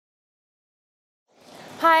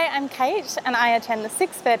Hi, I'm Kate and I attend the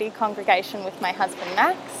 6:30 congregation with my husband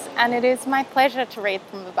Max, and it is my pleasure to read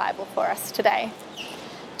from the Bible for us today.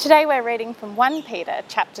 Today we're reading from 1 Peter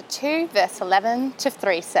chapter 2 verse 11 to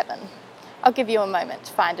 3:7. I'll give you a moment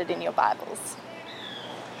to find it in your Bibles.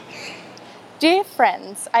 Dear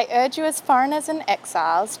friends, I urge you as foreigners and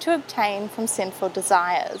exiles to abstain from sinful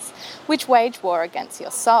desires, which wage war against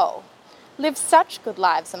your soul. Live such good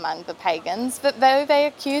lives among the pagans that though they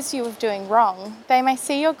accuse you of doing wrong, they may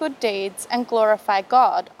see your good deeds and glorify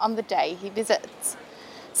God on the day he visits.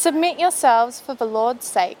 Submit yourselves for the Lord's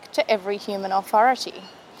sake to every human authority,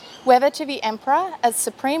 whether to the emperor as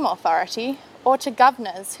supreme authority or to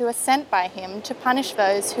governors who are sent by him to punish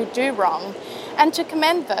those who do wrong and to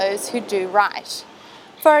commend those who do right.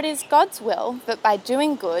 For it is God's will that by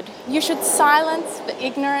doing good you should silence the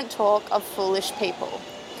ignorant talk of foolish people.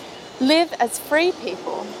 Live as free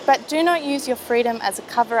people, but do not use your freedom as a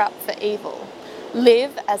cover-up for evil.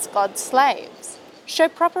 Live as God's slaves. Show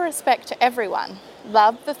proper respect to everyone.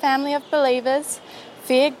 Love the family of believers.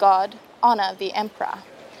 Fear God. Honour the emperor.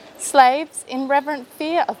 Slaves, in reverent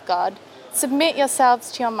fear of God, submit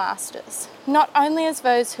yourselves to your masters, not only as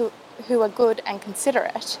those who are good and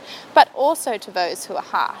considerate, but also to those who are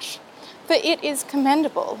harsh. For it is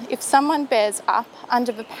commendable if someone bears up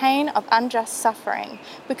under the pain of unjust suffering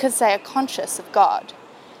because they are conscious of God.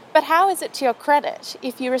 But how is it to your credit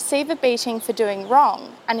if you receive a beating for doing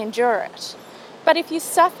wrong and endure it? But if you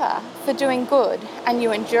suffer for doing good and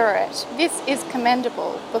you endure it, this is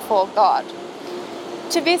commendable before God.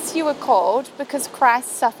 To this you were called because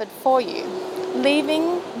Christ suffered for you,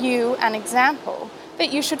 leaving you an example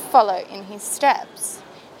that you should follow in his steps.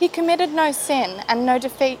 He committed no sin and no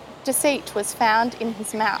deceit was found in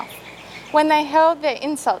his mouth. When they hurled their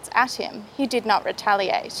insults at him, he did not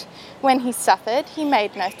retaliate. When he suffered, he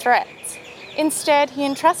made no threats. Instead, he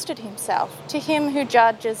entrusted himself to him who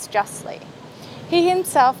judges justly. He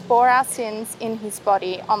himself bore our sins in his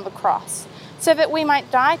body on the cross, so that we might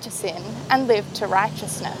die to sin and live to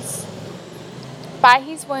righteousness. By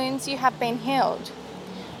his wounds you have been healed.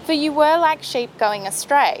 For you were like sheep going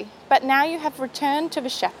astray, but now you have returned to the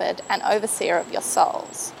shepherd and overseer of your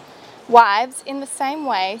souls. Wives, in the same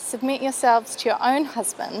way, submit yourselves to your own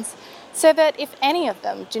husbands, so that if any of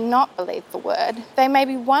them do not believe the word, they may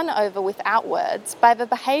be won over without words by the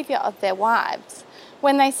behaviour of their wives,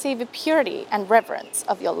 when they see the purity and reverence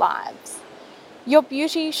of your lives. Your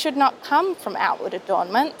beauty should not come from outward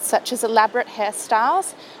adornment, such as elaborate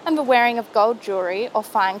hairstyles and the wearing of gold jewellery or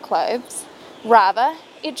fine clothes. Rather,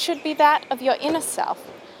 it should be that of your inner self,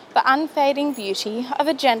 the unfading beauty of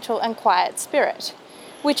a gentle and quiet spirit,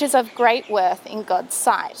 which is of great worth in God's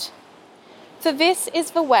sight. For this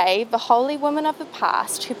is the way the holy women of the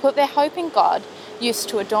past who put their hope in God used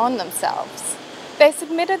to adorn themselves. They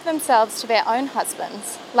submitted themselves to their own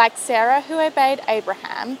husbands, like Sarah who obeyed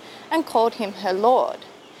Abraham and called him her Lord.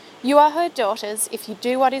 You are her daughters if you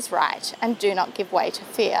do what is right and do not give way to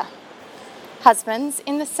fear. Husbands,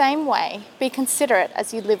 in the same way, be considerate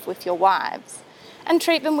as you live with your wives, and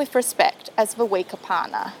treat them with respect as the weaker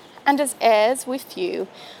partner, and as heirs with you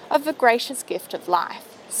of the gracious gift of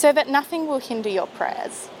life, so that nothing will hinder your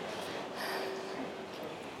prayers.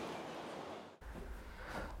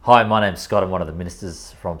 Hi, my name's Scott. I'm one of the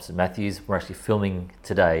ministers from St Matthew's. We're actually filming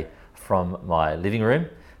today from my living room,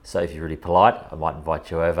 so if you're really polite, I might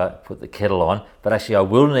invite you over, put the kettle on, but actually I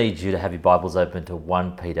will need you to have your Bibles open to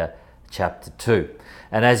 1 Peter chapter 2.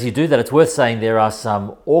 And as you do that, it's worth saying there are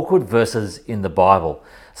some awkward verses in the Bible.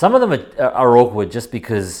 Some of them are awkward just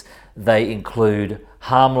because they include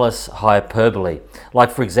harmless hyperbole.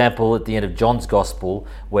 Like, for example, at the end of John's Gospel,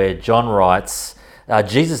 where John writes,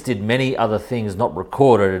 Jesus did many other things not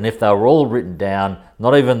recorded, and if they were all written down,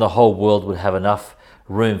 not even the whole world would have enough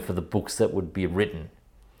room for the books that would be written.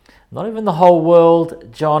 Not even the whole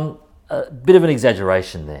world, John, a bit of an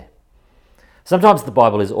exaggeration there. Sometimes the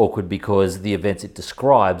Bible is awkward because the events it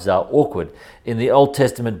describes are awkward. In the Old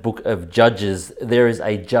Testament book of Judges, there is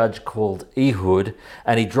a judge called Ehud,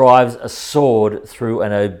 and he drives a sword through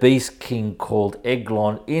an obese king called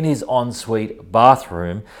Eglon in his ensuite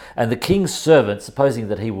bathroom, and the king's servant, supposing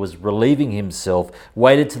that he was relieving himself,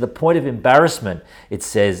 waited to the point of embarrassment, it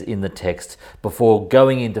says in the text, before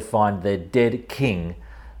going in to find their dead king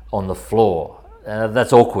on the floor.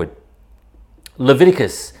 That's awkward.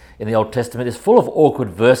 Leviticus in the Old Testament is full of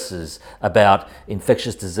awkward verses about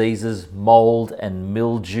infectious diseases, mold and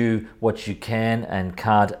mildew, what you can and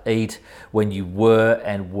can't eat, when you were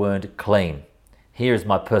and weren't clean. Here is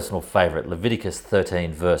my personal favourite, Leviticus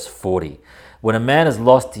 13 verse 40. When a man has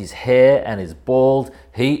lost his hair and is bald,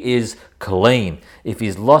 he is clean. If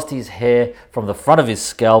he's lost his hair from the front of his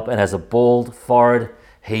scalp and has a bald forehead,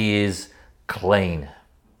 He is clean.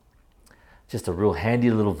 Just a real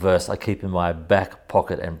handy little verse I keep in my back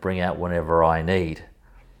pocket and bring out whenever I need.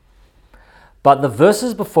 But the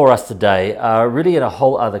verses before us today are really in a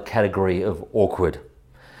whole other category of awkward,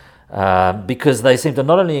 because they seem to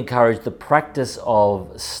not only encourage the practice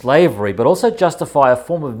of slavery, but also justify a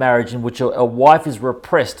form of marriage in which a wife is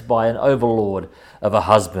repressed by an overlord of a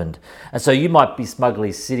husband. And so you might be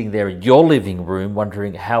smugly sitting there in your living room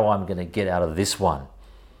wondering how I'm going to get out of this one.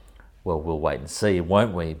 Well, we'll wait and see,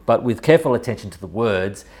 won't we? But with careful attention to the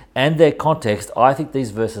words and their context, I think these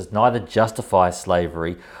verses neither justify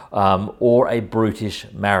slavery or a brutish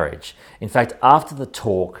marriage. In fact, after the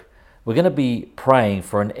talk, we're going to be praying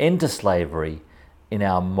for an end to slavery in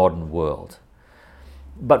our modern world.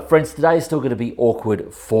 But friends, today is still going to be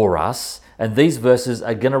awkward for us, and these verses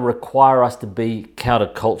are going to require us to be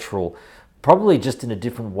countercultural, probably just in a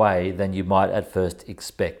different way than you might at first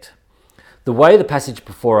expect. The way the passage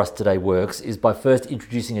before us today works is by first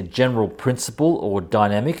introducing a general principle or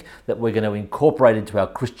dynamic that we're going to incorporate into our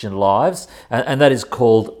Christian lives, and that is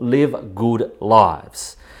called live good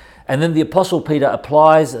lives. And then the Apostle Peter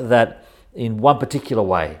applies that in one particular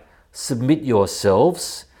way: submit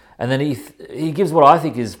yourselves. And then he gives what I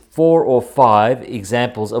think is 4 or 5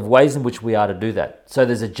 examples of ways in which we are to do that. So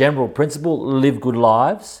there's a general principle, live good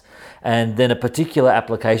lives, and then a particular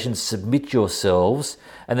application, submit yourselves,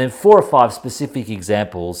 and then 4 or 5 specific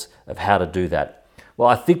examples of how to do that. Well,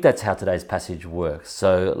 I think that's how today's passage works,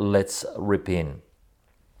 so let's rip in.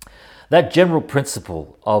 That general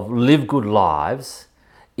principle of live good lives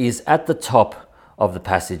is at the top of the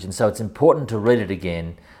passage, and so it's important to read it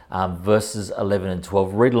again, verses 11 and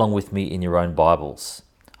 12. Read along with me in your own Bibles.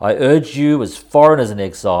 I urge you as foreigners and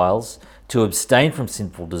exiles to abstain from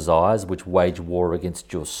sinful desires which wage war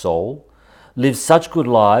against your soul. Live such good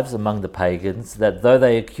lives among the pagans that though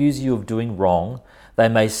they accuse you of doing wrong, they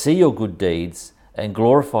may see your good deeds and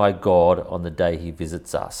glorify God on the day he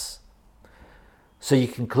visits us. So you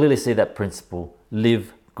can clearly see that principle,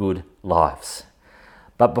 live good lives.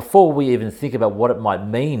 But before we even think about what it might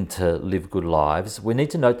mean to live good lives, we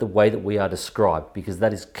need to note the way that we are described, because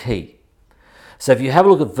that is key. So if you have a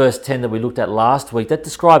look at verse 10 that we looked at last week, that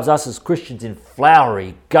describes us as Christians in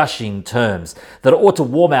flowery, gushing terms that ought to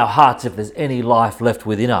warm our hearts if there's any life left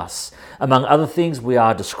within us. Among other things, we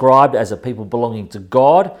are described as a people belonging to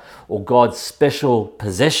God, or God's special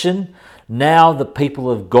possession, now the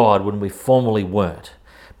people of God when we formerly weren't.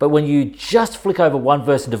 But when you just flick over one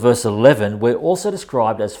verse into verse 11, we're also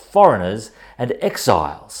described as foreigners and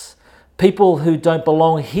exiles, people who don't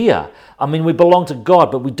belong here. I mean, we belong to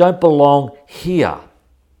God, but we don't belong here.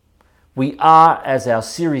 We are, as our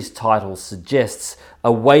series title suggests,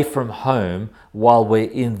 away from home while we're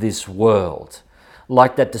in this world.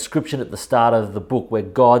 Like that description at the start of the book where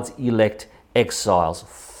God's elect exiles,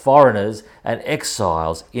 foreigners and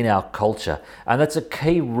exiles in our culture. And that's a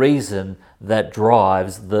key reason that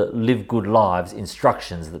drives the live good lives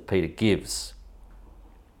instructions that Peter gives.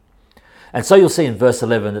 And so you'll see in verse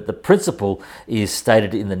 11 that the principle is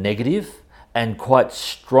stated in the negative and quite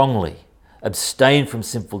strongly. Abstain from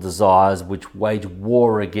sinful desires which wage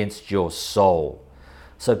war against your soul.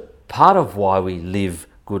 So part of why we live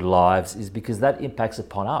good lives is because that impacts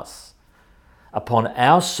upon us, upon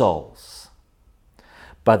our souls.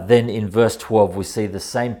 But then in verse 12 we see the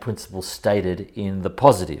same principle stated in the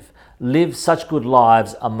positive. Live such good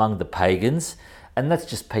lives among the pagans. And that's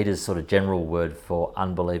just Peter's sort of general word for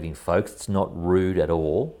unbelieving folks. It's not rude at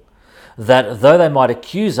all. That though they might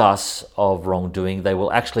accuse us of wrongdoing, they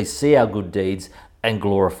will actually see our good deeds and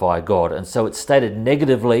glorify God. And so it's stated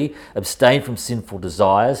negatively, abstain from sinful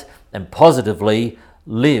desires, and positively,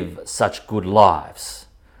 live such good lives.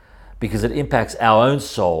 Because it impacts our own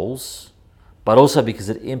souls, but also because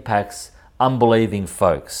it impacts unbelieving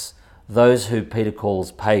folks, those who Peter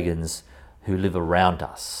calls pagans who live around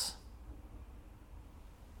us.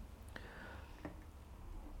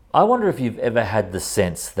 I wonder if you've ever had the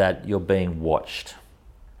sense that you're being watched.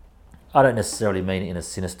 I don't necessarily mean in a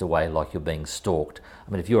sinister way like you're being stalked.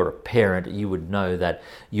 I mean, if you're a parent, you would know that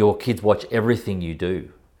your kids watch everything you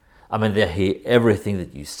do. I mean, they hear everything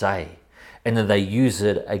that you say, and then they use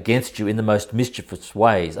it against you in the most mischievous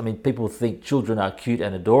ways. I mean, people think children are cute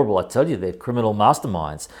and adorable. I tell you, they're criminal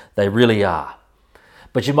masterminds. They really are.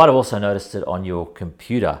 But you might have also noticed it on your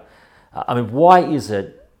computer. I mean, why is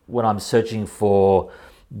it when I'm searching for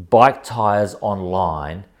bike tires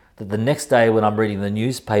online that the next day when I'm reading the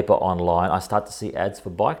newspaper online, I start to see ads for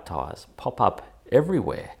bike tires pop up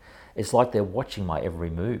everywhere? It's like they're watching my every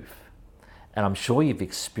move. And I'm sure you've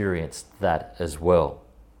experienced that as well.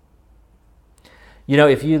 You know,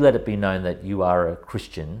 if you let it be known that you are a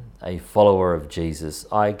Christian, a follower of Jesus,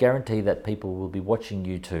 I guarantee that people will be watching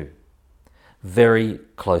you too, very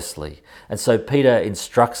closely. And so Peter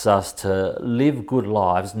instructs us to live good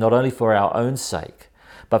lives, not only for our own sake,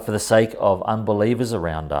 but for the sake of unbelievers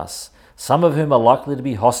around us, some of whom are likely to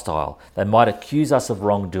be hostile. They might accuse us of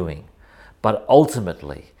wrongdoing, but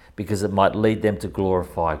ultimately, because it might lead them to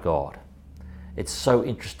glorify God. It's so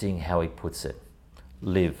interesting how he puts it.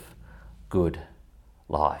 Live good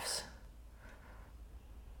lives.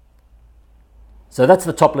 So that's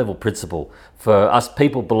the top level principle for us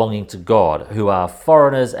people belonging to God, who are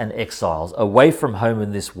foreigners and exiles away from home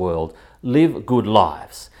in this world. Live good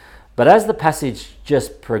lives. But as the passage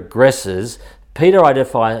just progresses, Peter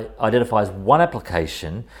identifies one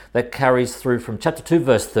application that carries through from chapter 2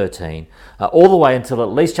 verse 13 all the way until at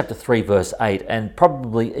least chapter 3 verse 8, and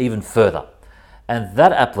probably even further. And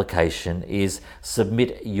that application is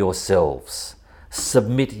submit yourselves.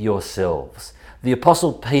 Submit yourselves. The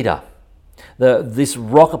Apostle Peter, this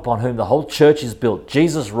rock upon whom the whole church is built,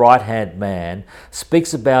 Jesus' right-hand man,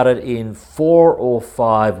 speaks about it in 4 or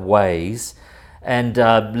 5 ways. And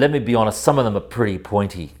let me be honest, some of them are pretty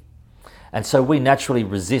pointy. And so we naturally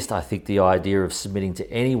resist, I think, the idea of submitting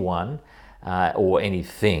to anyone or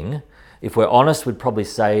anything. If we're honest, we'd probably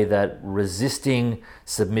say that resisting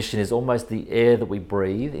submission is almost the air that we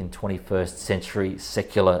breathe in 21st century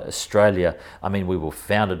secular Australia. I mean, we were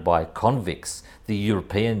founded by convicts, the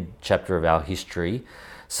European chapter of our history.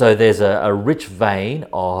 So there's a rich vein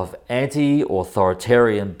of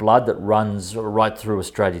anti-authoritarian blood that runs right through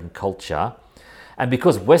Australian culture. And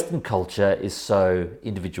because Western culture is so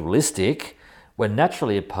individualistic, we're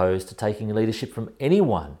naturally opposed to taking leadership from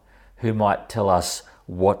anyone who might tell us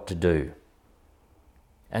what to do.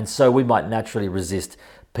 And so we might naturally resist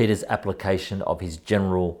Peter's application of his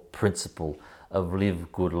general principle of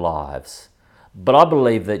live good lives. But I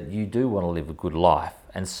believe that you do want to live a good life,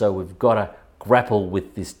 and so we've got to grapple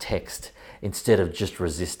with this text instead of just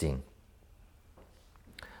resisting.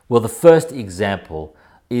 Well, the first example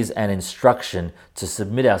is an instruction to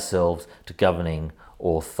submit ourselves to governing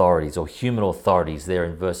authorities or human authorities there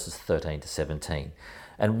in verses 13 to 17.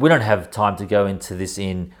 And we don't have time to go into this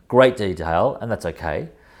in great detail, and that's okay,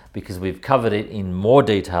 because we've covered it in more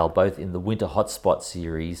detail both in the Winter Hotspot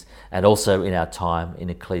series and also in our time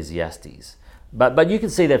in Ecclesiastes. But you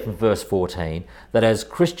can see that from verse 14, that as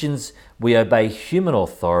Christians we obey human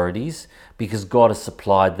authorities because God has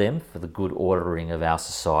supplied them for the good ordering of our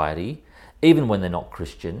society, even when they're not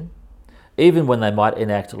Christian, even when they might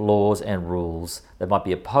enact laws and rules that might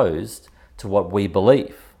be opposed to what we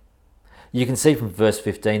believe. You can see from verse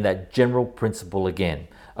 15 that general principle again.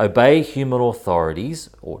 Obey human authorities,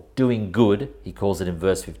 or doing good, he calls it in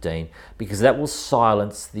verse 15, because that will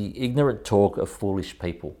silence the ignorant talk of foolish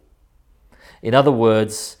people. In other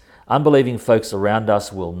words, unbelieving folks around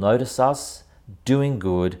us will notice us doing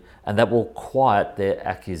good, and that will quiet their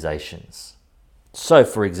accusations. So,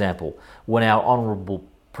 for example, when our Honourable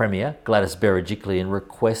Premier, Gladys Berejiklian,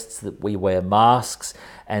 requests that we wear masks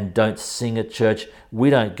and don't sing at church, we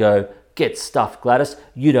don't go, "Get stuffed, Gladys,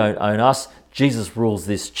 you don't own us, Jesus rules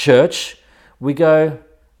this church." We go,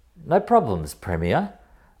 "No problems, Premier.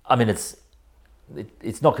 I mean, it's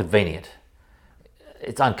not convenient.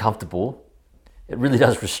 It's uncomfortable. It really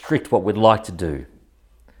does restrict what we'd like to do.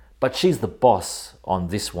 But she's the boss on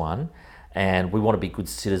this one, and we want to be good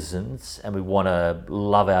citizens, and we want to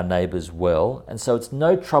love our neighbours well, and so it's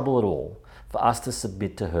no trouble at all for us to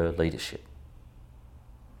submit to her leadership."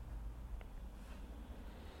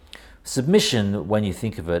 Submission, when you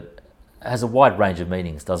think of it, has a wide range of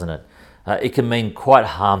meanings, doesn't it? It can mean quite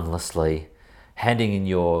harmlessly handing in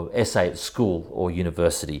your essay at school or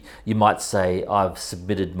university. You might say, "I've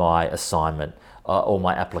submitted my assignment or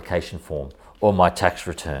my application form or my tax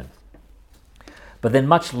return." But then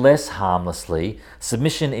much less harmlessly,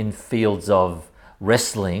 submission in fields of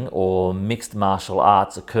wrestling or mixed martial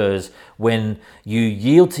arts occurs when you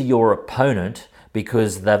yield to your opponent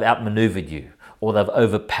because they've outmaneuvered you or they've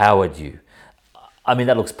overpowered you. I mean,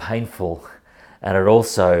 that looks painful, and it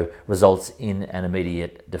also results in an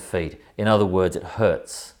immediate defeat. In other words, it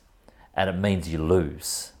hurts, and it means you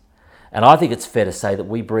lose. And I think it's fair to say that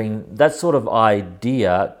we bring that sort of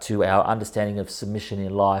idea to our understanding of submission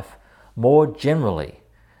in life more generally.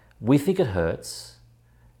 We think it hurts,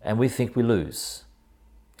 and we think we lose.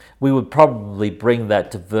 We would probably bring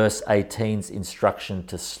that to verse 18's instruction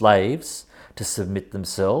to slaves to submit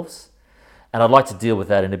themselves. And I'd like to deal with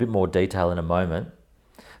that in a bit more detail in a moment.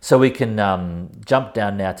 So we can jump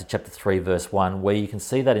down now to chapter 3, verse 1, where you can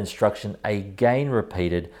see that instruction again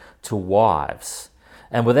repeated to wives.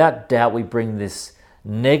 And without doubt, we bring this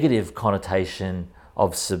negative connotation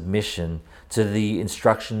of submission to the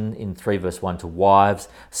instruction in 3 verse 1 to wives,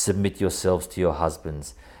 submit yourselves to your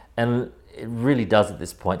husbands. And it really does at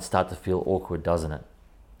this point start to feel awkward, doesn't it?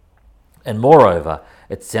 And moreover,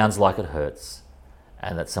 it sounds like it hurts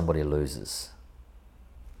and that somebody loses.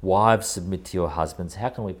 Wives, submit to your husbands. How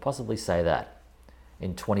can we possibly say that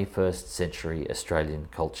in 21st century Australian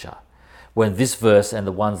culture, when this verse and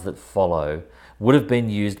the ones that follow would have been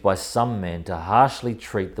used by some men to harshly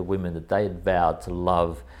treat the women that they had vowed to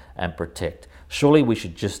love and protect? Surely we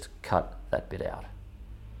should just cut that bit out.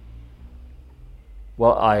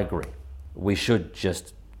 Well, I agree. We should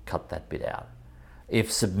just cut that bit out.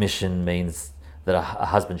 If submission means that a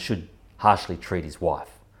husband should harshly treat his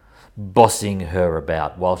wife, bossing her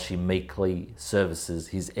about while she meekly services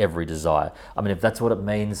his every desire. I mean, if that's what it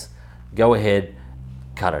means, go ahead,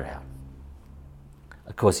 cut it out.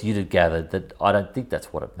 Of course, you'd have gathered that I don't think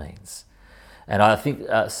that's what it means. And I think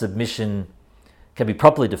submission can be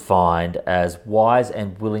properly defined as wise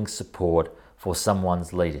and willing support for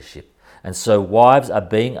someone's leadership. And so wives are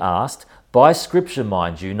being asked, by Scripture,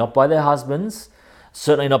 mind you, not by their husbands,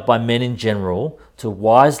 certainly not by men in general, to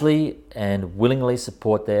wisely and willingly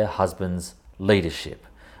support their husband's leadership.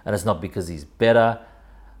 And it's not because he's better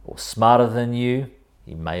or smarter than you.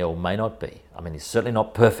 He may or may not be. I mean, he's certainly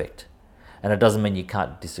not perfect. And it doesn't mean you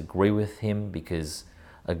can't disagree with him, because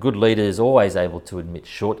a good leader is always able to admit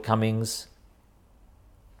shortcomings,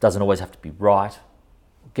 doesn't always have to be right,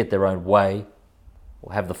 get their own way,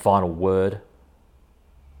 or have the final word.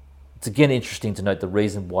 It's again interesting to note the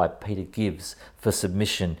reason why Peter gives for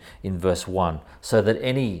submission in verse 1, so that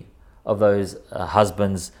any of those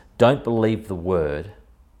husbands don't believe the word,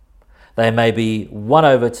 they may be won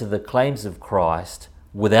over to the claims of Christ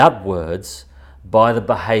without words by the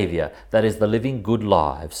behaviour, that is, the living good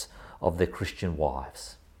lives of their Christian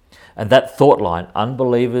wives. And that thought line,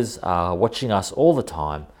 unbelievers are watching us all the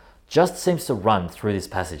time, just seems to run through this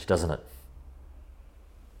passage, doesn't it?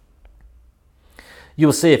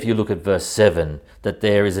 You'll see if you look at verse 7 that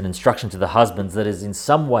there is an instruction to the husbands that is in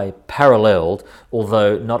some way paralleled,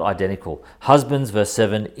 although not identical. Husbands, verse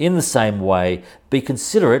 7, in the same way, be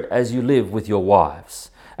considerate as you live with your wives,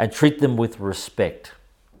 and treat them with respect.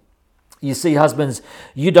 You see, husbands,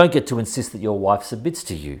 you don't get to insist that your wife submits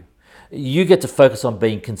to you. You get to focus on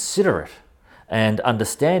being considerate and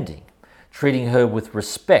understanding, treating her with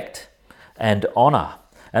respect and honour,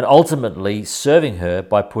 and ultimately serving her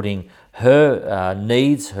by putting her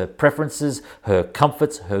needs, her preferences, her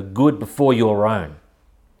comforts, her good before your own.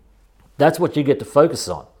 That's what you get to focus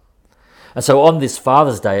on. And so on this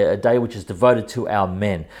Father's Day, a day which is devoted to our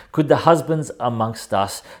men, could the husbands amongst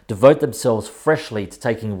us devote themselves freshly to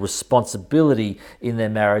taking responsibility in their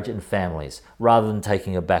marriage and families, rather than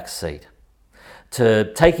taking a back seat,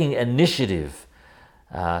 to taking initiative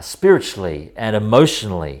spiritually and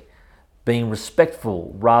emotionally, being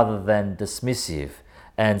respectful rather than dismissive,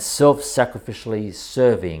 and self-sacrificially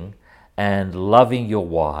serving and loving your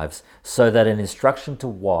wives, so that an instruction to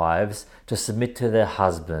wives to submit to their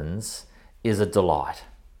husbands is a delight,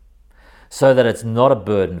 so that it's not a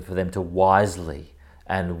burden for them to wisely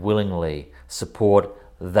and willingly support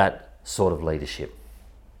that sort of leadership.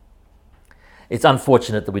 It's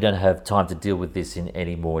unfortunate that we don't have time to deal with this in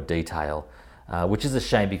any more detail, which is a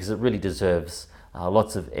shame, because it really deserves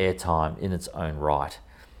lots of airtime in its own right.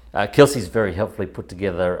 Kelsey's very helpfully put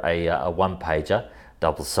together a one-pager,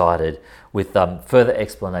 double-sided, with further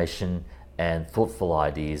explanation and thoughtful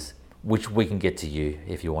ideas, which we can get to you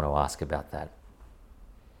if you want to ask about that.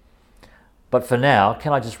 But for now,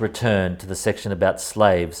 can I just return to the section about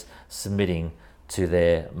slaves submitting to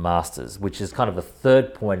their masters, which is kind of the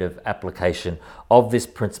third point of application of this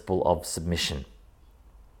principle of submission.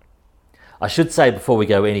 I should say before we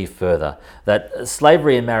go any further that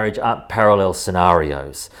slavery and marriage aren't parallel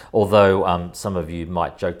scenarios, although some of you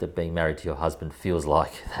might joke that being married to your husband feels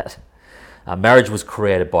like that. Marriage was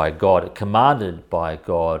created by God, commanded by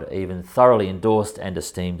God, even thoroughly endorsed and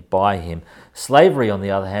esteemed by Him. Slavery, on the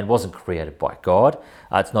other hand, wasn't created by God.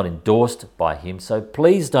 It's not endorsed by Him. So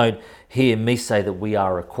please don't hear me say that we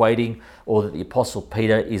are equating, or that the Apostle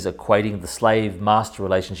Peter is equating the slave-master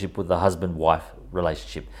relationship with the husband-wife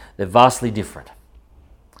relationship. They're vastly different,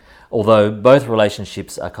 although both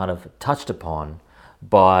relationships are kind of touched upon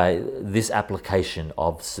by this application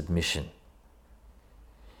of submission.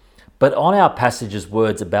 But on our passage's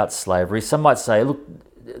words about slavery, some might say, look,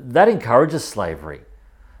 that encourages slavery.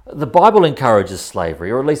 The Bible encourages slavery,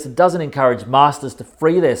 or at least it doesn't encourage masters to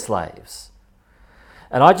free their slaves.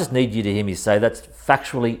 And I just need you to hear me say that's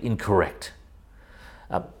factually incorrect.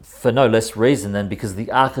 For no less reason than because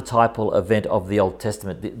the archetypal event of the Old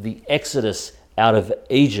Testament, the Exodus out of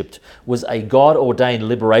Egypt was a God-ordained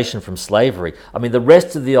liberation from slavery. I mean, the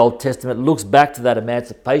rest of the Old Testament looks back to that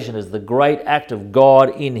emancipation as the great act of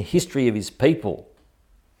God in the history of his people.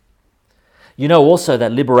 You know also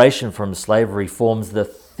that liberation from slavery forms the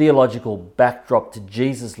theological backdrop to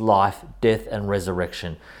Jesus' life, death, and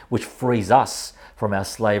resurrection, which frees us from our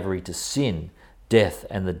slavery to sin, death,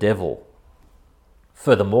 and the devil.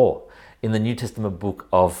 Furthermore, in the New Testament book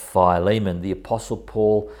of Philemon, the Apostle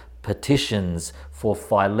Paul petitions for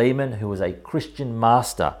Philemon, who was a Christian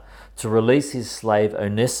master, to release his slave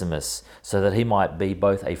Onesimus so that he might be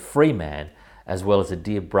both a free man as well as a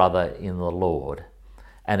dear brother in the Lord.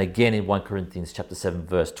 And again in 1 Corinthians chapter 7,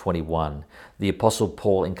 verse 21, the Apostle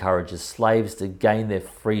Paul encourages slaves to gain their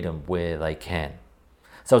freedom where they can.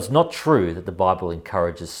 So it's not true that the Bible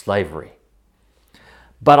encourages slavery.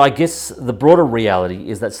 But I guess the broader reality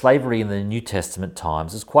is that slavery in the New Testament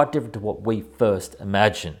times is quite different to what we first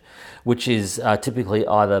imagine, which is typically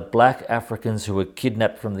either black Africans who were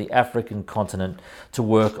kidnapped from the African continent to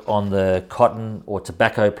work on the cotton or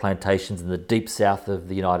tobacco plantations in the deep south of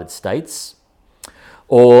the United States,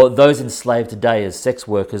 or those enslaved today as sex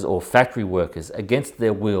workers or factory workers against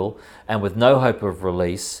their will and with no hope of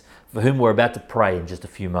release, for whom we're about to pray in just a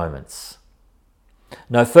few moments.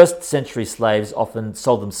 No, first century slaves often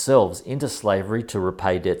sold themselves into slavery to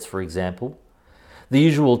repay debts, for example. The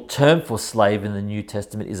usual term for slave in the New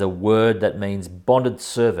Testament is a word that means bonded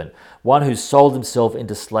servant, one who sold himself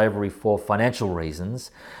into slavery for financial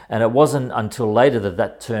reasons. And it wasn't until later that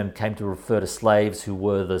that term came to refer to slaves who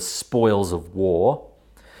were the spoils of war.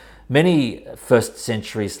 Many first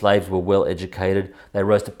century slaves were well educated. They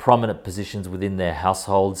rose to prominent positions within their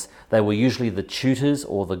households. They were usually the tutors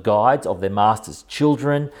or the guides of their master's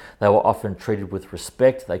children. They were often treated with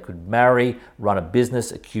respect. They could marry, run a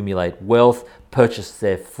business, accumulate wealth, purchase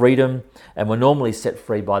their freedom, and were normally set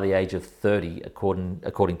free by the age of 30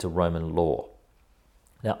 according to Roman law.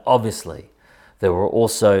 Now, obviously, there were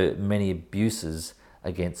also many abuses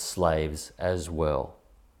against slaves as well.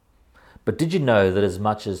 But did you know that as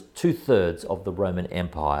much as 2/3 of the Roman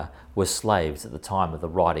Empire were slaves at the time of the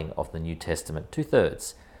writing of the New Testament?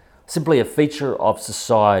 2/3. Simply a feature of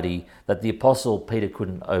society that the Apostle Peter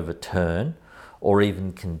couldn't overturn or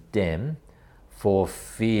even condemn for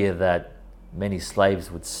fear that many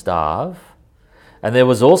slaves would starve. And there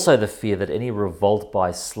was also the fear that any revolt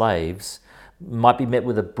by slaves might be met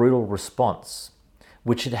with a brutal response,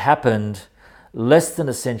 which had happened less than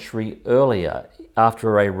a century earlier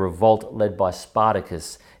after a revolt led by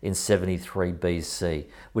Spartacus in 73 BC,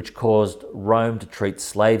 which caused Rome to treat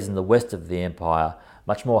slaves in the west of the empire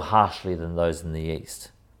much more harshly than those in the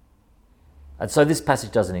east. And so this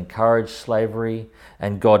passage doesn't encourage slavery,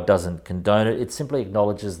 and God doesn't condone it. It simply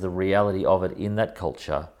acknowledges the reality of it in that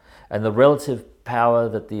culture and the relative power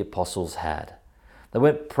that the apostles had. They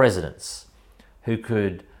weren't presidents who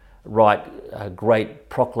could write great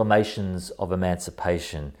proclamations of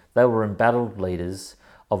emancipation. They were embattled leaders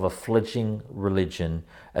of a fledgling religion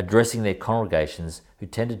addressing their congregations who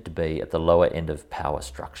tended to be at the lower end of power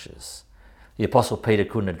structures. The Apostle Peter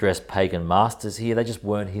couldn't address pagan masters here. They just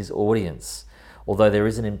weren't his audience, although there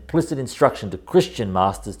is an implicit instruction to Christian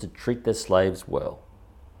masters to treat their slaves well.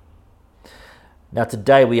 Now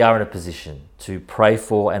today we are in a position to pray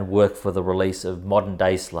for and work for the release of modern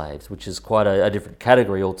day slaves, which is quite a different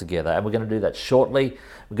category altogether, and we're going to do that shortly.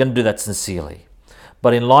 We're going to do that sincerely.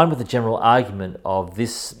 But in line with the general argument of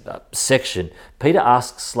this section, Peter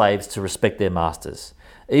asks slaves to respect their masters,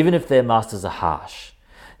 even if their masters are harsh.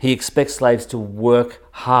 He expects slaves to work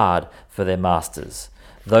hard for their masters,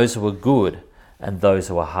 those who are good and those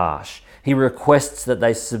who are harsh. He requests that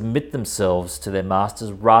they submit themselves to their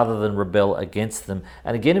masters rather than rebel against them.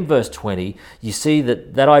 And again in verse 20, you see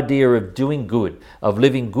that idea of doing good, of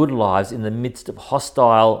living good lives in the midst of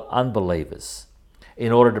hostile unbelievers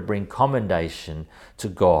in order to bring commendation to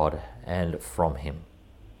God and from Him.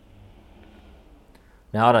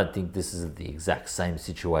 Now, I don't think this is the exact same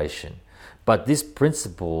situation, but this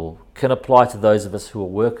principle can apply to those of us who are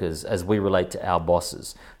workers as we relate to our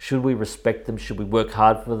bosses. Should we respect them? Should we work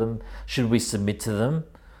hard for them? Should we submit to them?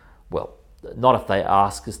 Well, not if they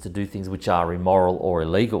ask us to do things which are immoral or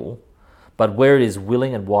illegal, but where it is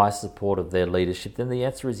willing and wise support of their leadership, then the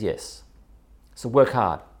answer is yes. So work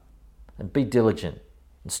hard and be diligent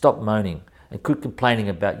and stop moaning and quit complaining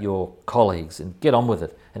about your colleagues and get on with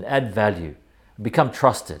it and add value and become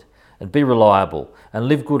trusted and be reliable and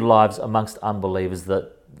live good lives amongst unbelievers,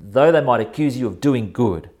 that though they might accuse you of doing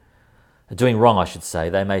good, doing wrong I should say,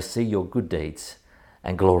 they may see your good deeds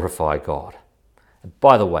and glorify God. And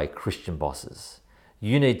by the way, Christian bosses,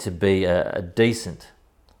 you need to be a decent,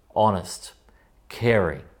 honest,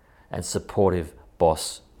 caring and supportive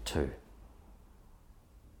boss too.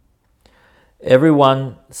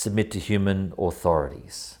 Everyone submit to human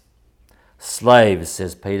authorities. Slaves,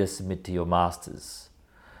 says Peter, submit to your masters.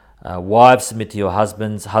 Wives, submit to your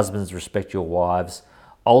husbands. Husbands, respect your wives.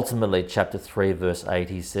 Ultimately, chapter 3, verse 8,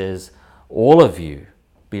 he says, all of you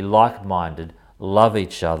be like-minded, love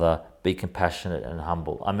each other, be compassionate and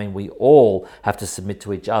humble. I mean, we all have to submit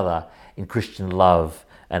to each other in Christian love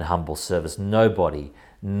and humble service. Nobody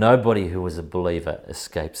who is a believer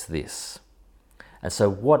escapes this. And so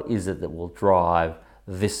what is it that will drive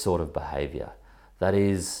this sort of behaviour that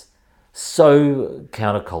is so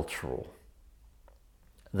countercultural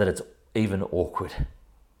that it's even awkward?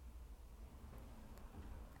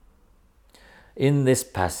 In this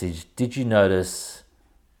passage, did you notice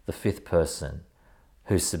the fifth person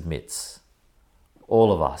who submits?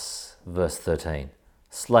 All of us, verse 13.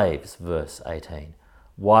 Slaves, verse 18.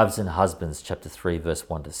 Wives and husbands, chapter 3, verse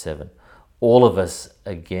 1 to 7. All of us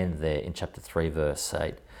again there in chapter 3, verse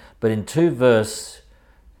 8. But in 2 verse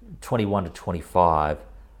 21 to 25,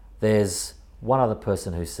 there's one other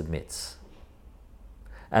person who submits.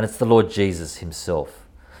 And it's the Lord Jesus himself.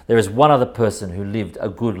 There is one other person who lived a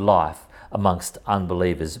good life amongst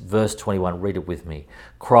unbelievers. Verse 21, read it with me.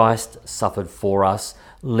 Christ suffered for us,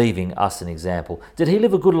 leaving us an example. Did he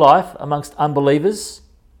live a good life amongst unbelievers?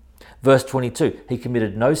 Verse 22, he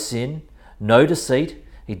committed no sin, no deceit,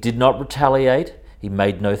 he did not retaliate, he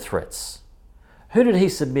made no threats. Who did he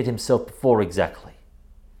submit himself before exactly?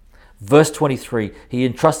 Verse 23, he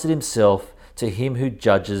entrusted himself to him who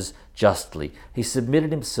judges justly. He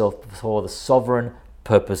submitted himself before the sovereign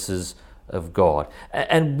purposes of God.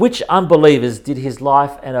 And which unbelievers did his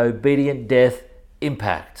life and obedient death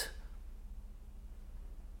impact?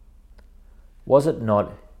 Was it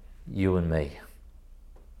not you and me,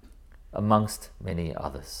 amongst many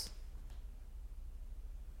others?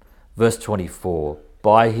 Verse 24,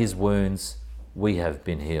 by his wounds we have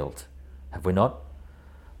been healed. Have we not?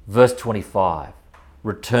 Verse 25,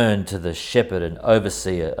 return to the shepherd and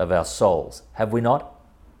overseer of our souls. Have we not?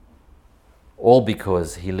 All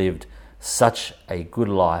because he lived such a good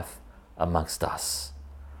life amongst us.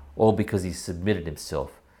 All because he submitted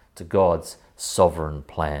himself to God's sovereign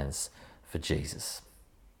plans for Jesus.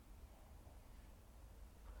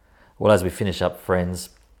 Well, as we finish up, friends,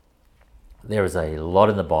 there is a lot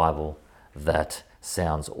in the Bible that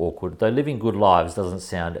sounds awkward, though living good lives doesn't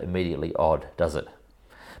sound immediately odd, does it?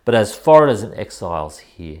 But as foreigners and exiles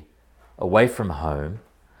here, away from home,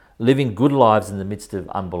 living good lives in the midst of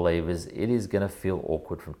unbelievers, it is going to feel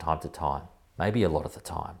awkward from time to time, maybe a lot of the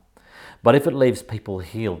time. But if it leaves people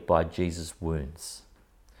healed by Jesus' wounds,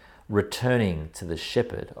 returning to the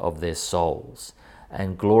shepherd of their souls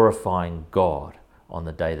and glorifying God on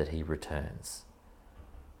the day that he returns,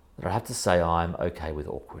 I have to say I'm okay with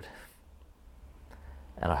awkward.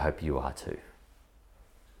 And I hope you are too.